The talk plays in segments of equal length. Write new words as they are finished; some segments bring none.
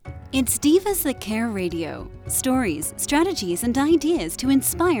It's Divas That Care Radio. Stories, strategies, and ideas to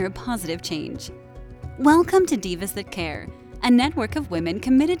inspire positive change. Welcome to Divas That Care, a network of women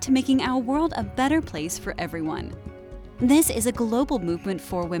committed to making our world a better place for everyone. This is a global movement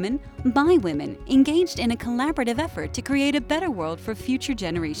for women, by women, engaged in a collaborative effort to create a better world for future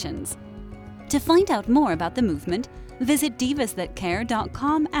generations. To find out more about the movement, visit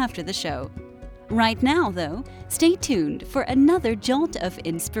divasthatcare.com after the show. Right now, though, stay tuned for another jolt of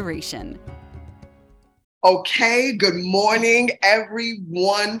inspiration. Okay, good morning,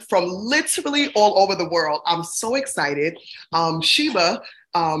 everyone from literally all over the world. I'm so excited. Sheba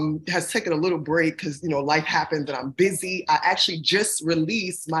has taken a little break because, life happens and I'm busy. I actually just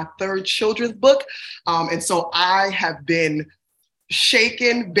released my third children's book. And so I have been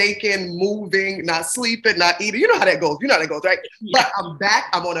shaking, baking, moving, not sleeping, not eating. You know how that goes. Right? Yeah. But I'm back.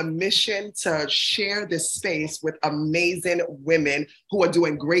 I'm on a mission to share this space with amazing women who are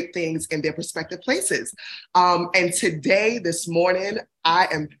doing great things in their respective places. And today, this morning, I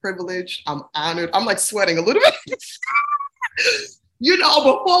am privileged. I'm honored. I'm like sweating a little bit.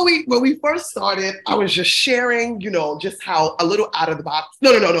 When we first started, I was just sharing, just how a little out of the box.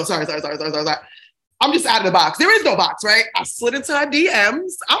 No. Sorry. I'm just out of the box. There is no box, right? I slid into her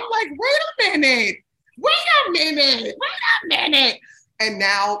DMs. I'm like, wait a minute. And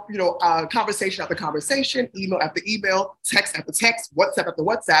now, conversation after conversation, email after email, text after text, WhatsApp after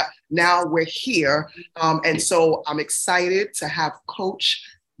WhatsApp. Now we're here. And so I'm excited to have Coach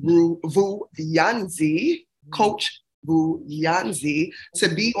Vu Yanzi, to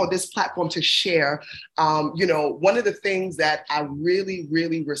be on this platform to share. One of the things that I really,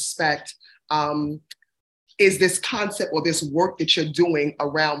 really respect is this concept or this work that you're doing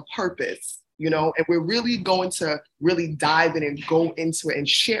around purpose, and we're really going to really dive in and go into it and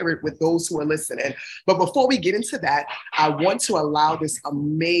share it with those who are listening. But before we get into that, I want to allow this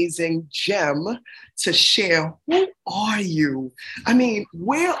amazing gem to share. Who are you? I mean,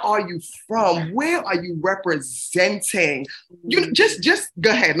 where are you from? Where are you representing? Just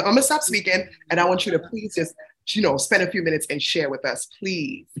go ahead. I'm gonna stop speaking and I want you to please just, spend a few minutes and share with us,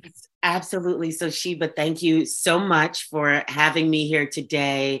 please. Absolutely. So Sheba, thank you so much for having me here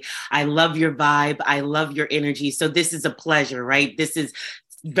today. I love your vibe. I love your energy. So this is a pleasure, right? This is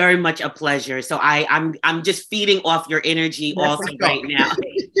very much a pleasure. So I'm just feeding off your energy also right now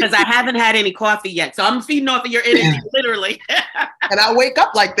because I haven't had any coffee yet. So I'm feeding off of your energy, literally. And I wake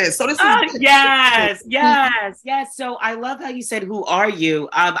up like this. So this is yes. So I love how you said, who are you?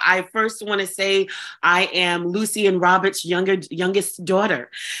 I first want to say I am Lucy and Robert's youngest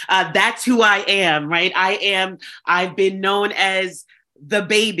daughter. That's who I am, right? I've been known as the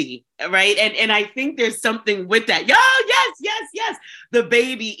baby, right? And I think there's something with that. Yes. The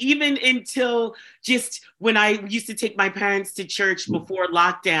baby, even until just when I used to take my parents to church before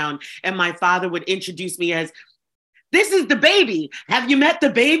lockdown and my father would introduce me as, this is the baby. Have you met the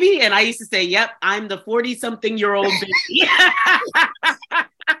baby? And I used to say, yep, I'm the 40-something-year-old baby.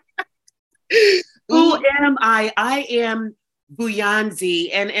 Who am I? I am Vu Yanzi.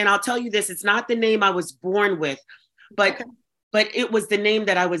 And I'll tell you this, it's not the name I was born with, but it was the name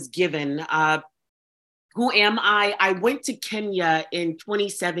that I was given. Who am I? I went to Kenya in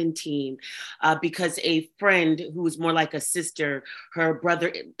 2017 because a friend who was more like a sister, her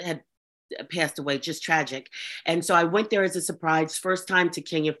brother had passed away, just tragic. And so I went there as a surprise, first time to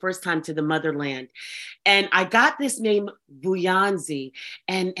Kenya, first time to the motherland. And I got this name, Vu Yanzi,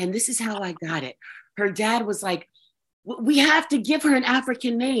 and this is how I got it. Her dad was like, we have to give her an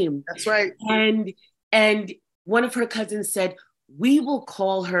African name. That's right. And one of her cousins said, we will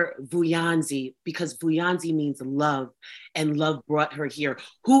call her Vu Yanzi because Vu Yanzi means love, and love brought her here.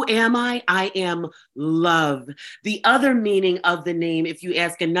 Who am I? I am love. The other meaning of the name, if you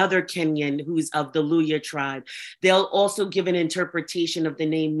ask another Kenyan who's of the Luhya tribe, they'll also give an interpretation of the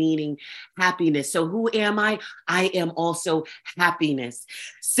name meaning happiness. So who am I? I am also happiness.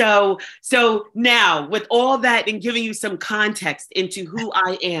 So now with all that and giving you some context into who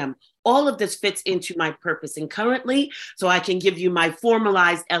I am, all of this fits into my purpose. And currently, so I can give you my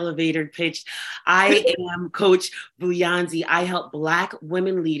formalized elevator pitch, I am Coach Vu Yanzi. I help Black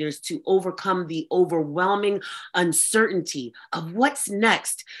women leaders to overcome the overwhelming uncertainty of what's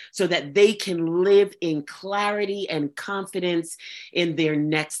next so that they can live in clarity and confidence in their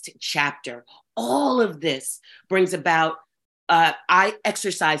next chapter. All of this brings about I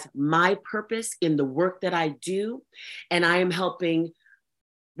exercise my purpose in the work that I do, and I am helping.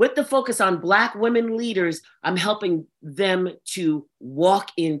 With the focus on Black women leaders, I'm helping them to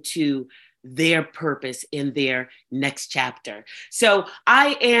walk into their purpose in their next chapter. So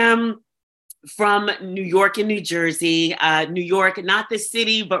I am from New York and New Jersey. New York, not the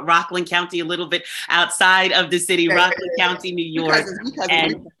city, but Rockland County, a little bit outside of the city, Rockland County, New York.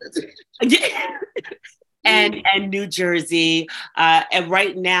 And New Jersey. And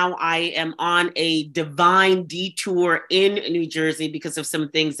right now I am on a divine detour in New Jersey because of some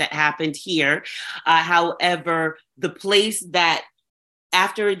things that happened here. However, the place that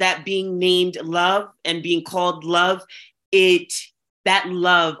after that being named love and being called love, that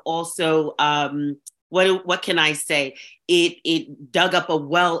love also, what can I say? It dug up a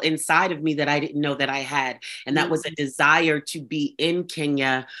well inside of me that I didn't know that I had. And that was a desire to be in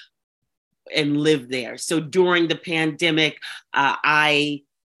Kenya and live there. So during the pandemic, I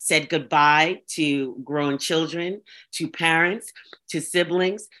said goodbye to grown children, to parents, to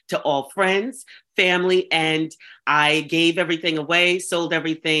siblings, to all friends, family, and I gave everything away, sold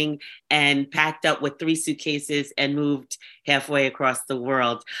everything, and packed up with 3 suitcases and moved halfway across the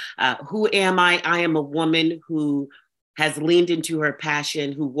world. Who am I? I am a woman who has leaned into her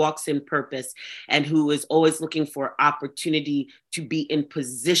passion, who walks in purpose, and who is always looking for opportunity to be in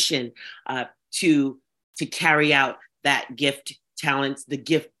position to carry out that gift, talents,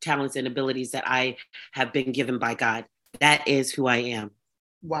 and abilities that I have been given by God. That is who I am.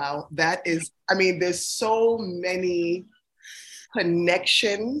 Wow, that is, I mean, there's so many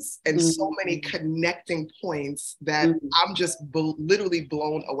connections and so many connecting points that I'm just literally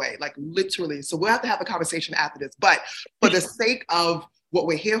blown away, like literally. So we'll have to have a conversation after this, but for the sake of what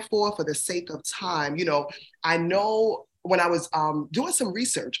we're here for the sake of time, you know, I know when I was doing some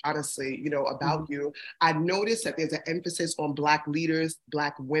research, honestly, you know, about you, I noticed that there's an emphasis on Black leaders,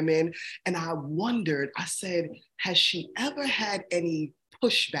 Black women. And I wondered, I said, has she ever had any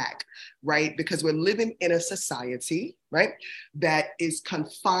pushback, right? Because we're living in a society, right, that is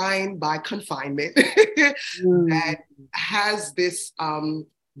confined by confinement, that has this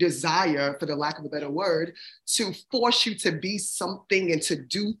desire, for the lack of a better word, to force you to be something and to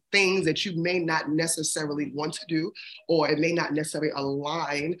do things that you may not necessarily want to do, or it may not necessarily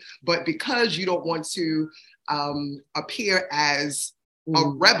align, but because you don't want to appear as a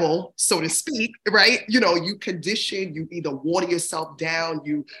rebel, so to speak, right? You know, you condition, you either water yourself down,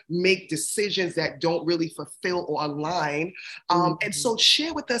 you make decisions that don't really fulfill or align. And so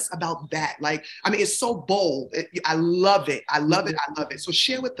share with us about that. Like, I mean, it's so bold. I love it. I love it. I love it. So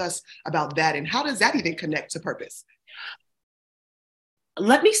share with us about that. And how does that even connect to purpose?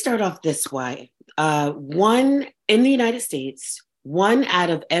 Let me start off this way. In the United States, 1 out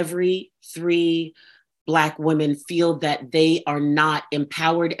of every 3 Black women feel that they are not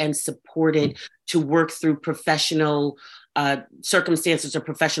empowered and supported to work through professional circumstances or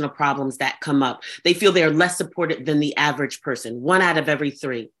professional problems that come up. They feel they are less supported than the average person, 1 out of every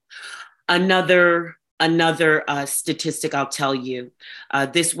 3. Another statistic I'll tell you,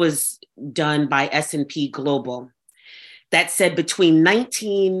 this was done by S&P Global, that said between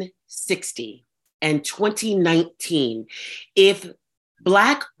 1960 and 2019, if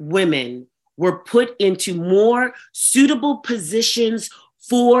Black women were put into more suitable positions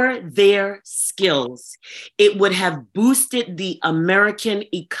for their skills, it would have boosted the American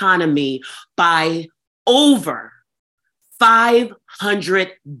economy by over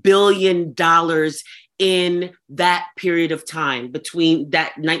 $500 billion in that period of time, between that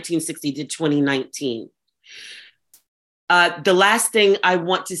 1960 to 2019. The last thing I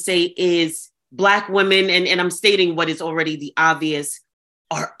want to say is Black women, and I'm stating what is already the obvious,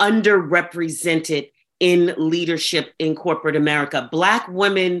 are underrepresented in leadership in corporate America. Black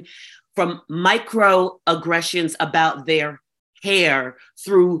women, from microaggressions about their hair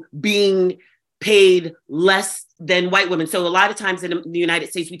through being paid less than white women. So a lot of times in the United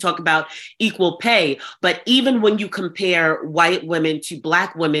States, we talk about equal pay, but even when you compare white women to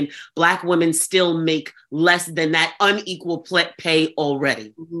Black women still make less than that unequal pay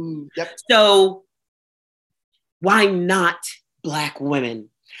already. Yep. So why not Black women?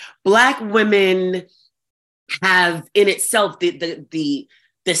 Black women have in itself, the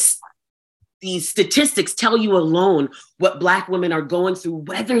statistics tell you alone what Black women are going through,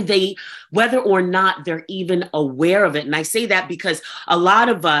 whether or not they're even aware of it. And I say that because a lot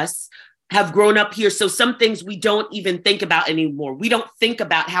of us have grown up here. So some things we don't even think about anymore. We don't think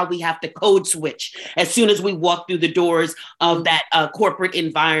about how we have to code switch as soon as we walk through the doors of that corporate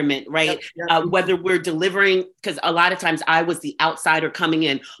environment, right? Yep. Whether we're delivering, because a lot of times I was the outsider coming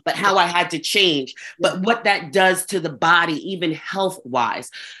in, but how I had to change, but what that does to the body, even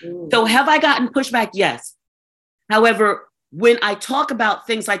health-wise. So have I gotten pushback? Yes. However, when I talk about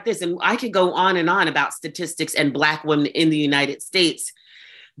things like this, and I could go on and on about statistics and Black women in the United States,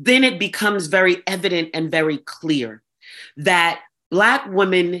 then it becomes very evident and very clear that Black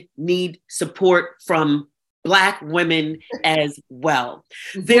women need support from Black women as well.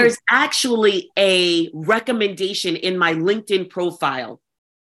 Mm-hmm. There's actually a recommendation in my LinkedIn profile.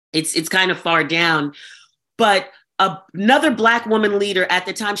 It's kind of far down, but another Black woman leader at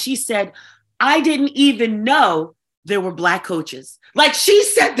the time, she said, I didn't even know there were Black coaches. Like, she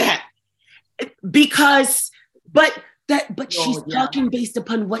said that she's talking based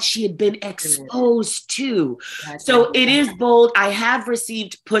upon what she had been exposed to. So it is bold. I have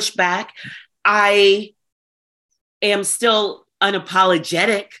received pushback. I am still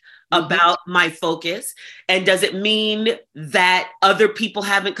unapologetic about my focus. And does it mean that other people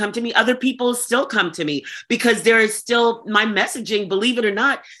haven't come to me? Other people still come to me because there is still, my messaging, believe it or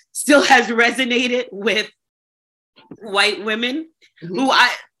not, still has resonated with white women who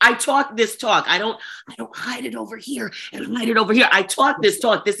I talk this talk. I don't hide it over here and hide it over here. I talk this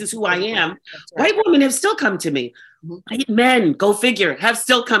talk. This is who I am. Right. White women have still come to me. White men, go figure, have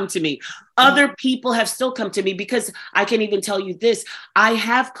still come to me. Other people have still come to me because I can even tell you this. I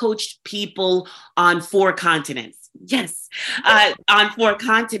have coached people on 4 continents. Yes, on 4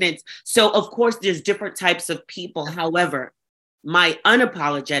 continents. So of course there's different types of people. However, my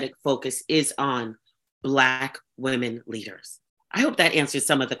unapologetic focus is on Black women leaders. I hope that answers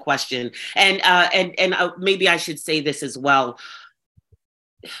some of the question. And maybe I should say this as well.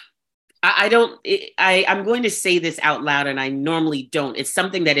 I'm going to say this out loud, and I normally don't. It's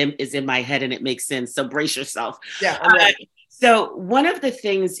something that is in my head and it makes sense. So brace yourself. Yeah. So one of the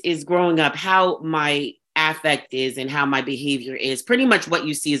things is growing up, how my affect is and how my behavior is. Pretty much what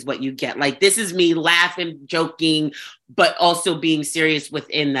you see is what you get. Like, this is me laughing, joking, but also being serious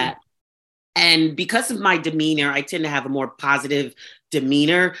within that. And because of my demeanor, I tend to have a more positive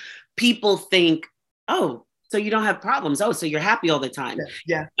demeanor. People think, oh, so you don't have problems. Oh, so you're happy all the time.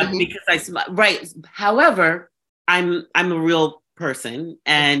 Yeah. Because I smile. Right. However, I'm a real person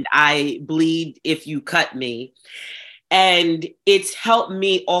and I bleed if you cut me. And it's helped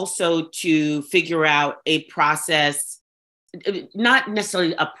me also to figure out a process, not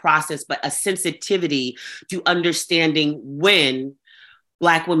necessarily a process, but a sensitivity to understanding when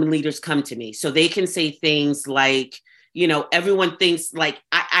Black women leaders come to me. So they can say things like, you know, everyone thinks like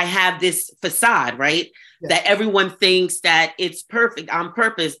I have this facade, right? Yeah. That everyone thinks that it's perfect on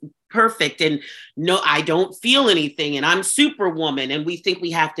purpose, perfect. And no, I don't feel anything and I'm superwoman and we think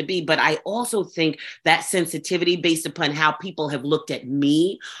we have to be. But I also think that sensitivity based upon how people have looked at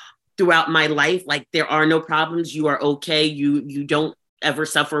me throughout my life, like there are no problems, you are okay, you don't ever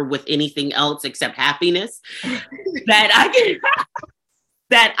suffer with anything else except happiness, that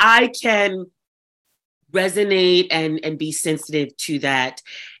I can resonate and be sensitive to that.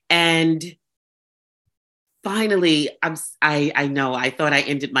 And finally, I know I thought I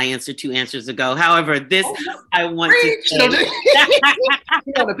ended my answer 2 answers ago. However, this I want to say.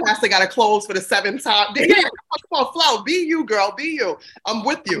 You know, the pastor got to close for the 7th time. Come on, Flo, be you, girl, be you. I'm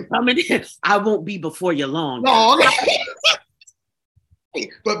with you. I won't be before you long. No,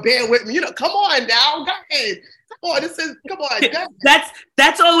 but bear with me. You know, come on now, go ahead. Come on.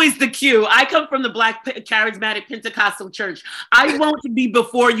 That's always the cue. I come from the Black Charismatic Pentecostal Church. I won't be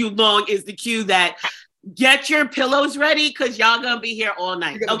before you long is the cue that get your pillows ready because y'all gonna be here all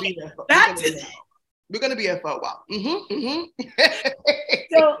night. Okay, we're gonna be here for a while.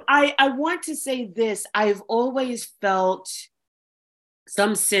 So I want to say this. I've always felt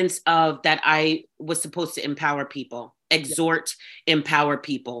some sense of that I was supposed to empower people, exhort, empower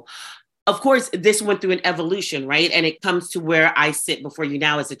people. Of course, this went through an evolution, right? And it comes to where I sit before you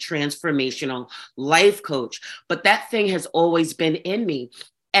now as a transformational life coach. But that thing has always been in me.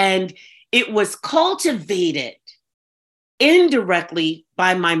 And it was cultivated indirectly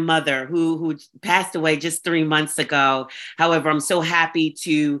by my mother, who passed away just 3 months ago. However, I'm so happy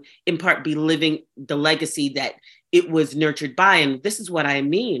to, in part, be living the legacy that it was nurtured by. And this is what I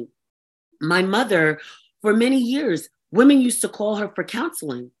mean. My mother, for many years, women used to call her for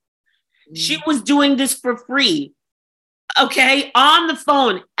counseling. She was doing this for free, okay, on the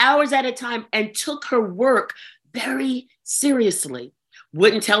phone, hours at a time, and took her work very seriously.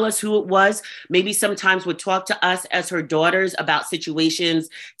 Wouldn't tell us who it was. Maybe sometimes would talk to us as her daughters about situations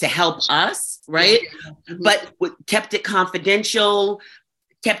to help us, right? But kept it confidential,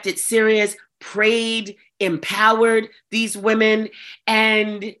 kept it serious, prayed, empowered these women.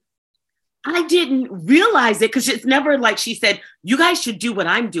 And I didn't realize it because it's never like she said, you guys should do what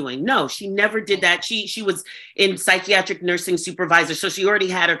I'm doing. No, she never did that. She was in psychiatric nursing supervisor. So she already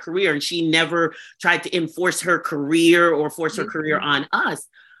had her career and she never tried to enforce her career or force her career on us.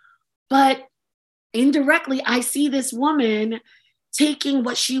 But indirectly, I see this woman taking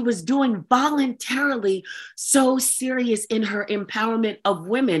what she was doing voluntarily so serious in her empowerment of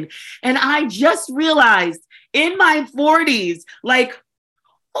women. And I just realized in my 40s, like,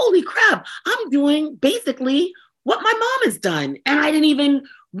 holy crap, I'm doing basically what my mom has done. And I didn't even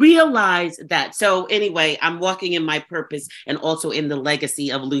realize that. So anyway, I'm walking in my purpose and also in the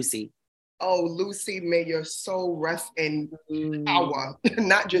legacy of Lucy. Oh, Lucy, may your soul rest in power,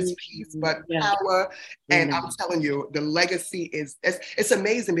 not just peace, but power. And I'm telling you, the legacy it's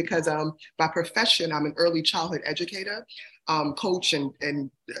amazing because by profession, I'm an early childhood educator, coach,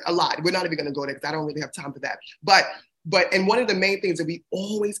 and a lot. We're not even going to go there because I don't really have time for that. But and one of the main things that we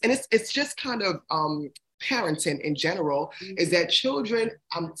always, and it's just kind of parenting in general, is that children,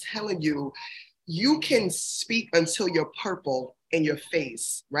 I'm telling you, you can speak until you're purple in your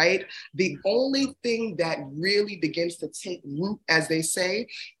face, right? The only thing that really begins to take root, as they say,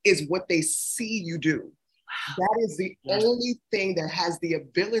 is what they see you do. That is the only thing that has the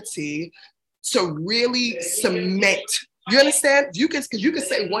ability to really cement. You understand? Because you can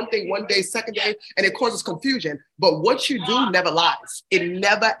say one thing one day, second day, and it causes confusion. But what you do never lies. It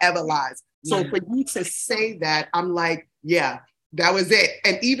never, ever lies. So for you to say that, I'm like, yeah, that was it.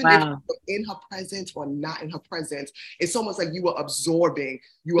 And even if you were in her presence or not in her presence, it's almost like you were absorbing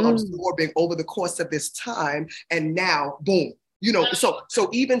over the course of this time. And now, boom, so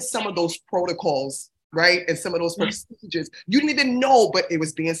even some of those protocols, right? And some of those procedures, you didn't even know, but it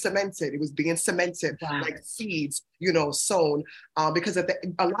was being cemented. It was being cemented like seeds, sown. Because a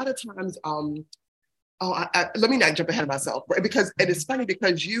lot of times, let me not jump ahead of myself, right? Because it is funny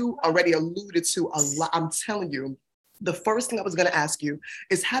because you already alluded to a lot. I'm telling you, the first thing I was going to ask you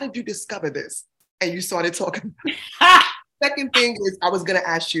is, how did you discover this? And you started talking. Second thing is, I was going to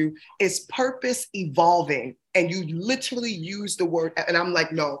ask you, is purpose evolving? And you literally used the word, and I'm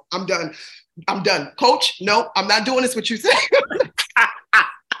like, no, I'm done. I'm done. Coach, no, I'm not doing this with you today.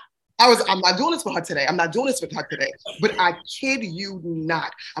 I'm not doing this for her today. I'm not doing this with her today. But I kid you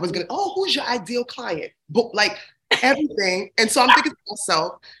not. I was going to, who's your ideal client? But like everything. And so I'm thinking to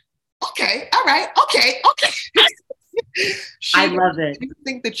myself, okay, all right, okay. I love it. You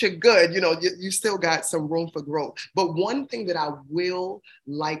think that you're good, you still got some room for growth. But one thing that I will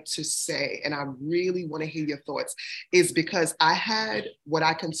like to say, and I really want to hear your thoughts, is because I had what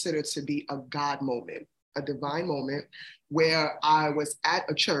I consider to be a God moment, a divine moment, where I was at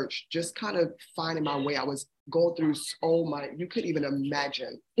a church, just kind of finding my way. I was going through you couldn't even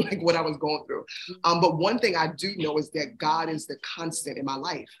imagine like what I was going through. But one thing I do know is that God is the constant in my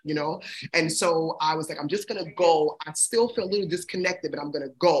life, And so I was like, I'm just going to go. I still feel a little disconnected, but I'm going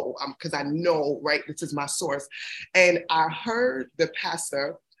to go because I know, right, this is my source. And I heard the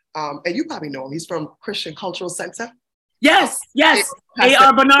pastor, and you probably know him. He's from Christian Cultural Center. Yes.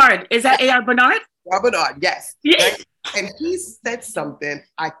 A.R. Bernard. Is that A.R. Bernard? A.R. Bernard, yes. Yes. Right? And he said something,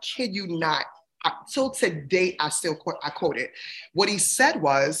 I kid you not, till today, I quote it. What he said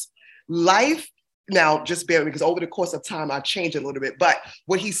was, life, now just bear with me because over the course of time, I changed it a little bit. But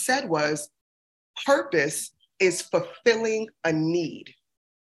what he said was, purpose is fulfilling a need.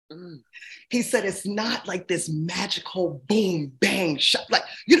 He said, it's not like this magical boom, bang, shot. Like,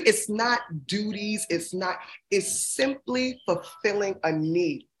 it's not duties. It's simply fulfilling a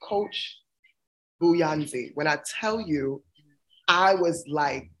need. Coach Buyanzi, when I tell you, I was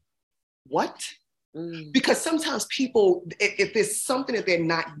like, what? Because sometimes people, if there's something that they're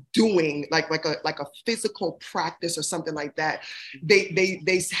not doing, like a physical practice or something like that,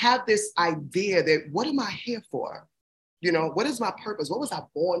 they have this idea that, what am I here for? What is my purpose? What was I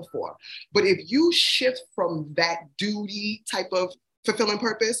born for? But if you shift from that duty type of fulfilling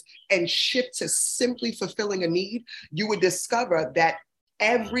purpose and shift to simply fulfilling a need, you would discover that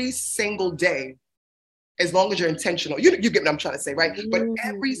every single day, as long as you're intentional, you get what I'm trying to say, right? But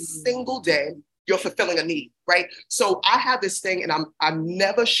every single day, you're fulfilling a need, right? So I have this thing, and I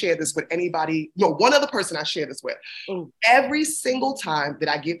never share this with anybody. No, one other person I share this with. Every single time that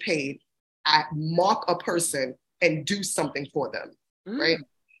I get paid, I mark a person and do something for them, right?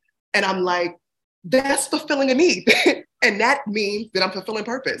 And I'm like, that's fulfilling a need. And that means that I'm fulfilling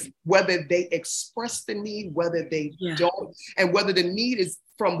purpose, whether they express the need, whether they don't, and whether the need is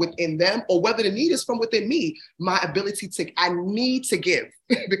from within them or whether the need is from within me. I need to give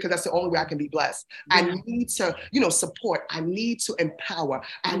because that's the only way I can be blessed. I need to, support. I need to empower.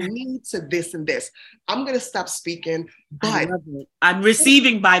 I need to this and this. I'm going to stop speaking, but I'm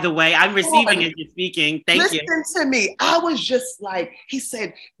receiving, by the way, I'm receiving as you're speaking. Thank you. Listen to me. I was just like, he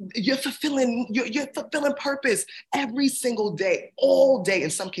said, you're fulfilling purpose every single day, all day. In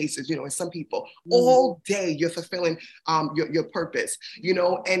some cases, in some people, all day you're fulfilling your purpose,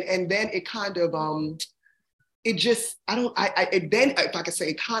 and then it kind of it just, it then, if I could say,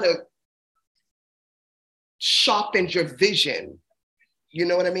 it kind of sharpens your vision. You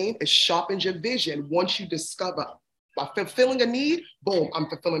know what I mean? It sharpens your vision once you discover by fulfilling a need, boom, I'm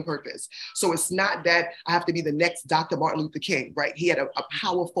fulfilling purpose. So it's not that I have to be the next Dr. Martin Luther King, right? He had a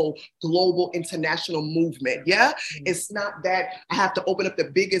powerful global international movement. Yeah. Mm-hmm. It's not that I have to open up the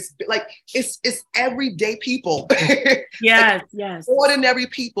biggest, like it's everyday people. Yes, like, yes. Ordinary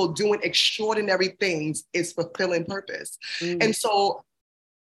people doing extraordinary things is fulfilling purpose. Mm-hmm. And so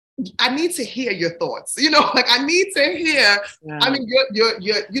I need to hear your thoughts, like I need to hear, yeah. I mean,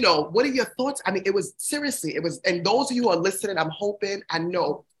 your what are your thoughts? I mean, it was, and those of you who are listening, I'm hoping, I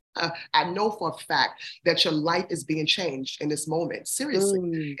know for a fact that your life is being changed in this moment.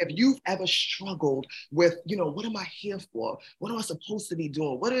 Seriously, if you've ever struggled with, what am I here for? What am I supposed to be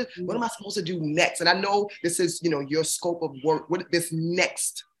doing? What am I supposed to do next? And I know this is, your scope of work, what this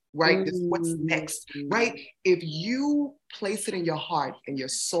next, right? This what's next, right? If you place it in your heart, in your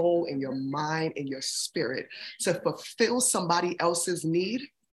soul, in your mind, in your spirit to fulfill somebody else's need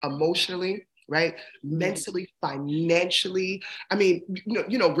emotionally, right? Mentally, financially, I mean,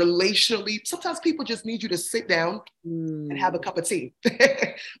 relationally. Sometimes people just need you to sit down and have a cup of tea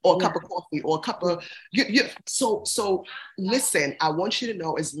or a cup of coffee or a cup of, so listen, I want you to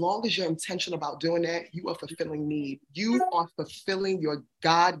know, as long as you're intentional about doing that, you are fulfilling need. You are fulfilling your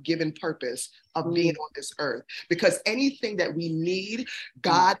God-given purpose of being on this earth, because anything that we need,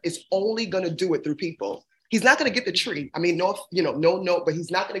 God is only going to do it through people. He's not going to get the tree. I mean, no, but he's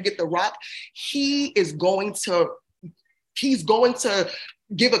not going to get the rock. He's going to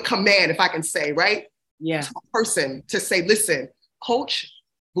give a command, if I can say, right? Yeah. To a person to say, listen, Coach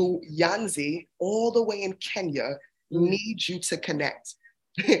Vuyanzi, all the way in Kenya, needs you to connect.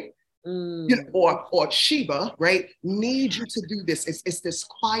 Or Sheba, right? Need you to do this. It's this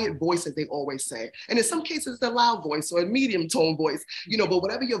quiet voice, as they always say. And in some cases, it's a loud voice or a medium tone voice, but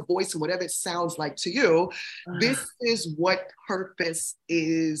whatever your voice and whatever it sounds like to you, this is what purpose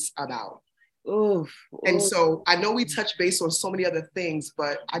is about. And so I know we touch base on so many other things,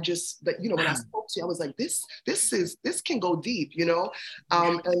 but I just, when I spoke to you, I was like, this can go deep,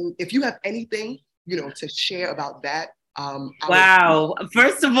 and if you have anything, to share about that. Wow.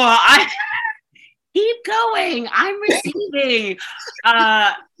 First of all, I keep going. I'm receiving.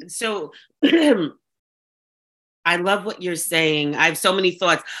 So I love what you're saying. I have so many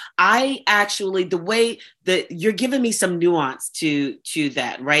thoughts. I actually, the way that you're giving me some nuance to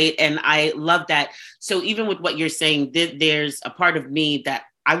that, right? And I love that. So even with what you're saying, there's a part of me that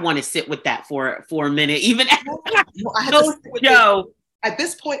I want to sit with that for a minute. Even at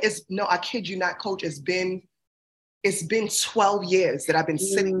this point, I kid you not, Coach, it's been 12 years that I've been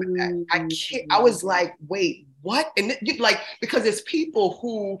sitting with that. I was like, wait, what? And because it's people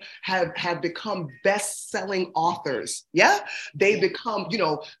who have become best-selling authors. Yeah. They become,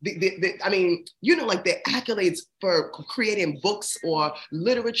 the accolades for creating books or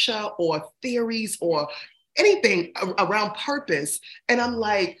literature or theories or anything around purpose. And I'm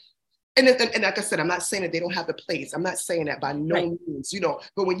like, and like I said, I'm not saying that they don't have the place. I'm not saying that by no means,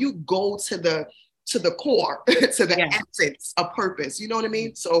 but when you go to the core, to the essence of purpose, you know what I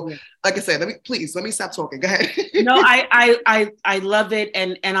mean? So like I said, let me stop talking. Go ahead. No, I love it.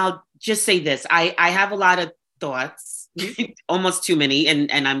 And I'll just say this. I have a lot of thoughts, almost too many,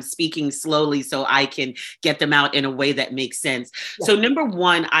 and I'm speaking slowly so I can get them out in a way that makes sense. Yeah. So number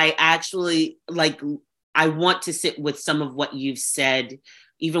one, I actually I want to sit with some of what you've said,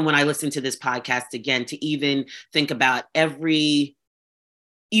 even when I listen to this podcast again, to even think about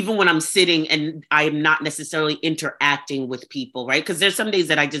even when I'm sitting and I'm not necessarily interacting with people, right? Because there's some days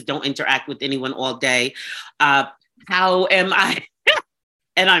that I just don't interact with anyone all day. How am I?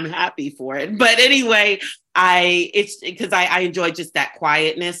 And I'm happy for it. But anyway, it's because I enjoy just that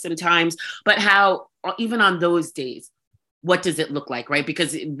quietness sometimes. But how, even on those days, what does it look like, right?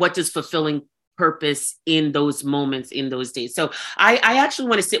 Because what does fulfilling purpose in those moments, in those days? So I actually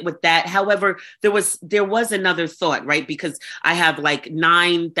want to sit with that. However, there was another thought, right? Because I have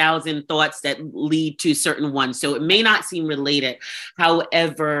 9,000 thoughts that lead to certain ones. So it may not seem related.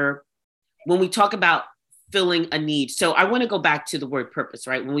 However, when we talk about filling a need, so I want to go back to the word purpose,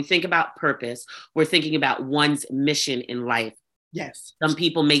 right? When we think about purpose, we're thinking about one's mission in life. Yes. Some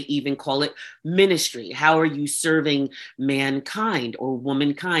people may even call it ministry. How are you serving mankind or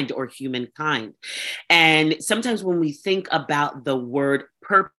womankind or humankind? And sometimes when we think about the word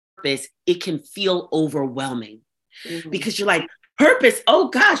purpose, it can feel overwhelming because you're like, purpose, oh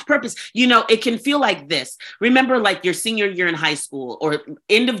gosh, purpose. It can feel like this. Remember your senior year in high school or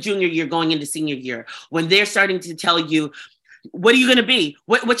end of junior year going into senior year, when they're starting to tell you, What are you going to be?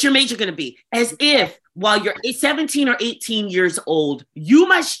 What's your major going to be? As if while you're 17 or 18 years old, you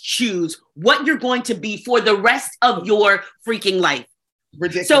must choose what you're going to be for the rest of your freaking life.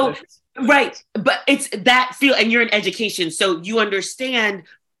 Ridiculous. So, right. But it's that feel, and you're in education, so you understand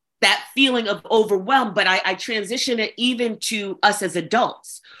that feeling of overwhelm. But I transition it even to us as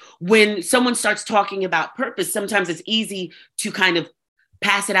adults. When someone starts talking about purpose, sometimes it's easy to kind of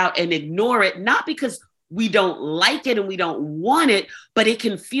pass it out and ignore it, not because we don't like it and we don't want it, but it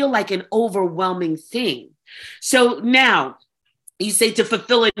can feel like an overwhelming thing. So now you say to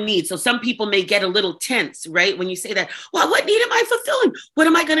fulfill a need. So some people may get a little tense, right? When you say that, well, what need am I fulfilling? What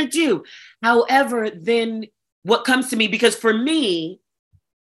am I going to do? However, then what comes to me, because for me,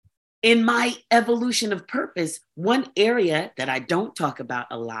 in my evolution of purpose, one area that I don't talk about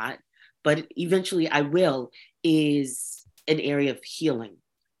a lot, but eventually I will, is an area of healing.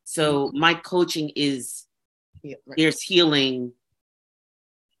 So my coaching is, there's healing.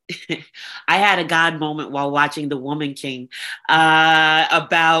 I had a God moment while watching The Woman King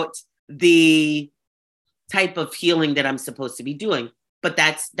about the type of healing that I'm supposed to be doing. But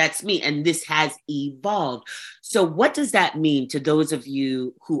that's me. And this has evolved. So what does that mean to those of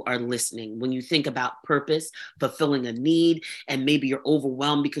you who are listening when you think about purpose, fulfilling a need, and maybe you're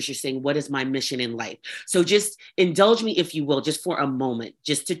overwhelmed because you're saying, what is my mission in life? So just indulge me, if you will, just for a moment,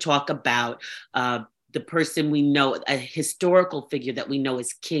 just to talk about the person we know, a historical figure that we know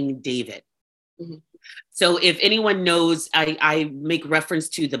is King David. Mm-hmm. So if anyone knows, I make reference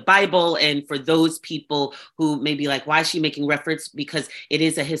to the Bible. And for those people who may be like, why is she making reference? Because it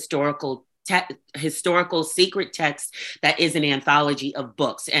is a historical sacred text that is an anthology of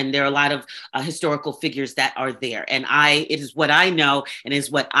books. And there are a lot of historical figures that are there. And it is what I know and is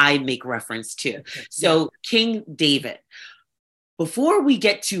what I make reference to. Okay. So King David. Before we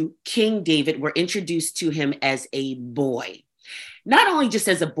get to King David, we're introduced to him as a boy. Not only just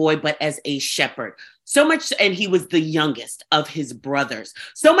as a boy, but as a shepherd. So much, and he was the youngest of his brothers.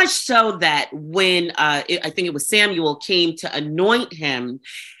 So much so that when I think it was Samuel came to anoint him,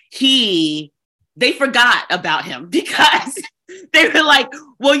 they forgot about him because they were like,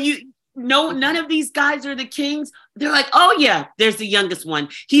 well, none of these guys are the kings. They're like, oh yeah, there's the youngest one.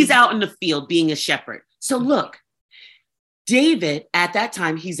 He's out in the field being a shepherd. So look, David, at that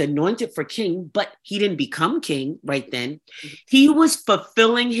time, he's anointed for king, but he didn't become king right then. He was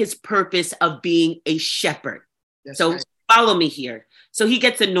fulfilling his purpose of being a shepherd. That's so right. Follow me here. So he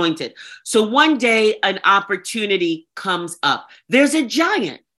gets anointed. So one day an opportunity comes up. There's a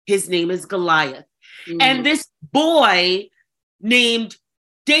giant. His name is Goliath. Mm-hmm. And this boy named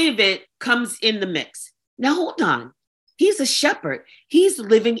David comes in the mix. Now, hold on. He's a shepherd. He's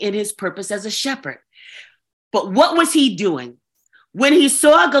living in his purpose as a shepherd. But what was he doing? When he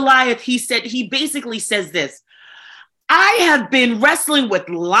saw Goliath, he basically says this, I have been wrestling with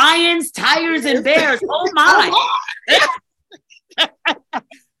lions, tigers, and bears. Oh my.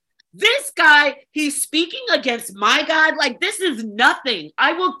 This guy, he's speaking against my God. Like, this is nothing.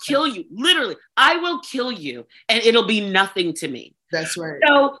 I will kill you. Literally, I will kill you and it'll be nothing to me. That's right.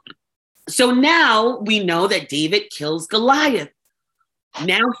 So now we know that David kills Goliath.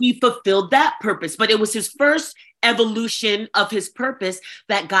 Now he fulfilled that purpose, but it was his first evolution of his purpose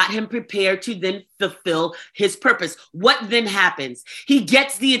that got him prepared to then fulfill his purpose. What then happens? He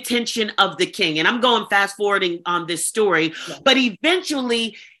gets the attention of the king. And I'm going fast forwarding on this story, but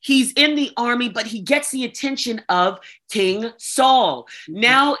eventually he's in the army, but he gets the attention of King Saul.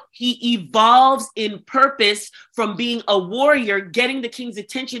 Now he evolves in purpose from being a warrior, getting the king's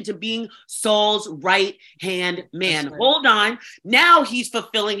attention, to being Saul's right-hand man. Right. Hold on. Now he's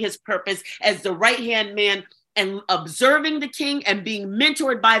fulfilling his purpose as the right-hand man and observing the king and being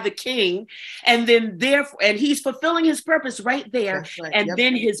mentored by the king. And then and he's fulfilling his purpose right there. Right. And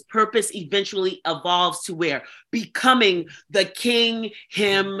then his purpose eventually evolves to where? Becoming the king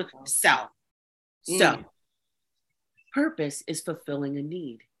himself. So purpose is fulfilling a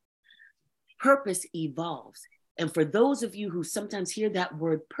need. Purpose evolves. And for those of you who sometimes hear that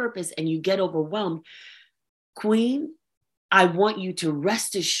word purpose and you get overwhelmed, Queen, I want you to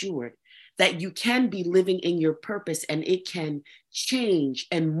rest assured that you can be living in your purpose and it can change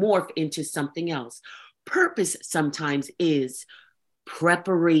and morph into something else. Purpose sometimes is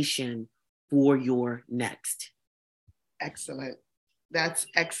preparation for your next. Excellent. That's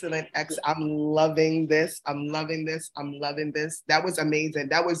excellent. I'm loving this. I'm loving this. I'm loving this. That was amazing.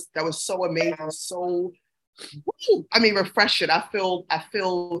 That was so amazing. So, refreshing. I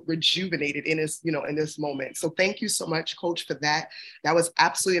feel rejuvenated in this moment. So thank you so much, Coach, for that. That was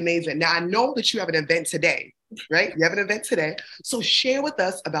absolutely amazing. Now I know that you have an event today, right? You have an event today. So share with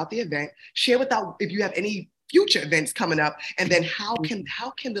us about the event. Share if you have any future events coming up? And then how can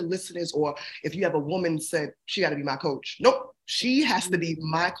the listeners, or if you have a woman said, she got to be my coach. Nope, she has to be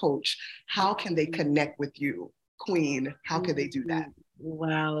my coach. How can they connect with you, Queen? How can they do that?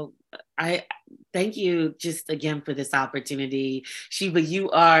 Wow. I thank you just again for this opportunity. Sheba, you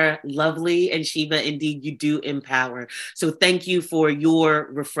are lovely, and Sheba, indeed, you do empower. So thank you for your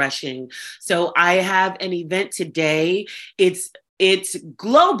refreshing. So I have an event today. It's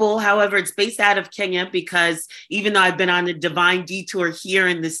global. However, it's based out of Kenya, because even though I've been on a divine detour here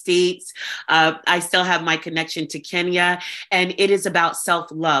in the States, I still have my connection to Kenya, and it is about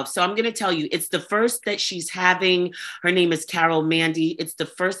self-love. So I'm going to tell you, it's the first that she's having. Her name is Carol Mandy. It's the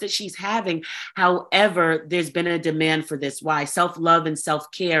first that she's having. However, there's been a demand for this. Why? Self-love and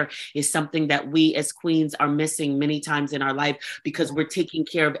self-care is something that we as queens are missing many times in our life, because we're taking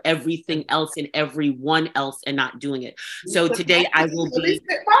care of everything else and everyone else and not doing it. So today I will be.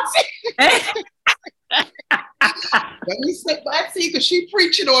 Let me sit back, see, because she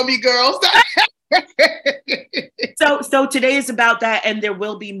preaching on me, girls. So today is about that, and there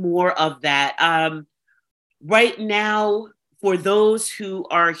will be more of that. Right now, for those who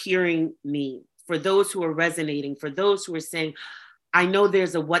are hearing me, for those who are resonating, for those who are saying, I know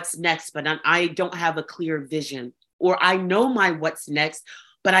there's a what's next, but I don't have a clear vision, or I know my what's next,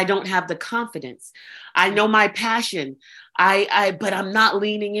 but I don't have the confidence. I know my passion, but I'm not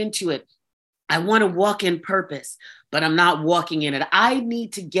leaning into it. I want to walk in purpose, but I'm not walking in it. I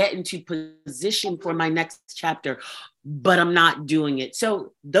need to get into position for my next chapter, but I'm not doing it.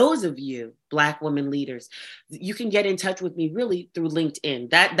 So those of you Black women leaders, you can get in touch with me really through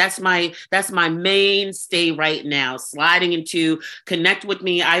LinkedIn. That's my mainstay right now. Sliding into connect with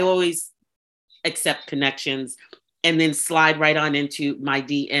me. I always accept connections, and then slide right on into my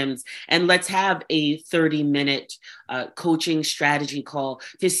DMs. And let's have a 30-minute coaching strategy call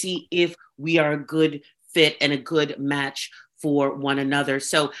to see if we are a good fit and a good match for one another.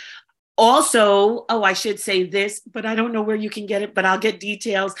 So also, I should say this, but I don't know where you can get it, but I'll get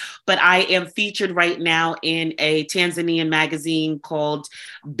details. But I am featured right now in a Tanzanian magazine called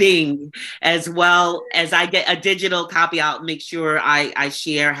Bing, as well as I get a digital copy. I'll make sure I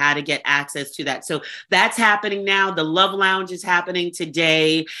share how to get access to that. So that's happening now. The Love Lounge is happening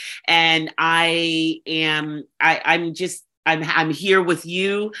today. And I'm here with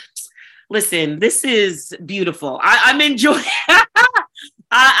you. Listen, this is beautiful. I'm enjoying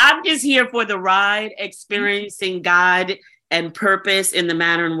I'm just here for the ride, experiencing God and purpose in the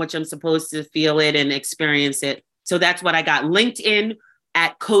manner in which I'm supposed to feel it and experience it. So that's what I got. LinkedIn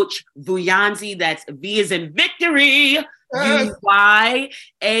at Coach Vuyanzi. That's V as in victory, Uyanzi,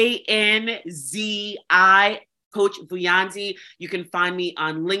 Coach Vuyanzi. You can find me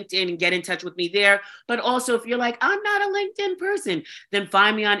on LinkedIn and get in touch with me there. But also, if you're like, I'm not a LinkedIn person, then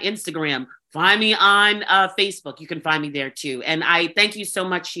find me on Instagram. Find me on Facebook. You can find me there too. And I thank you so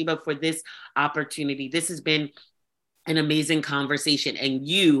much, Sheba, for this opportunity. This has been an amazing conversation, and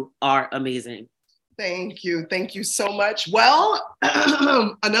you are amazing. Thank you. Thank you so much. Well,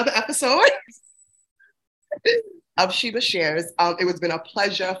 another episode of Sheba Shares. It has been a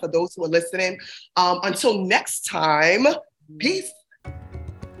pleasure for those who are listening. Until next time, peace.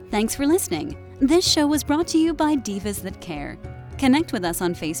 Thanks for listening. This show was brought to you by Divas That Care. Connect with us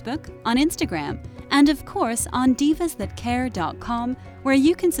on Facebook, on Instagram, and of course on divasthatcare.com, where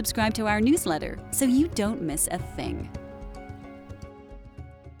you can subscribe to our newsletter so you don't miss a thing.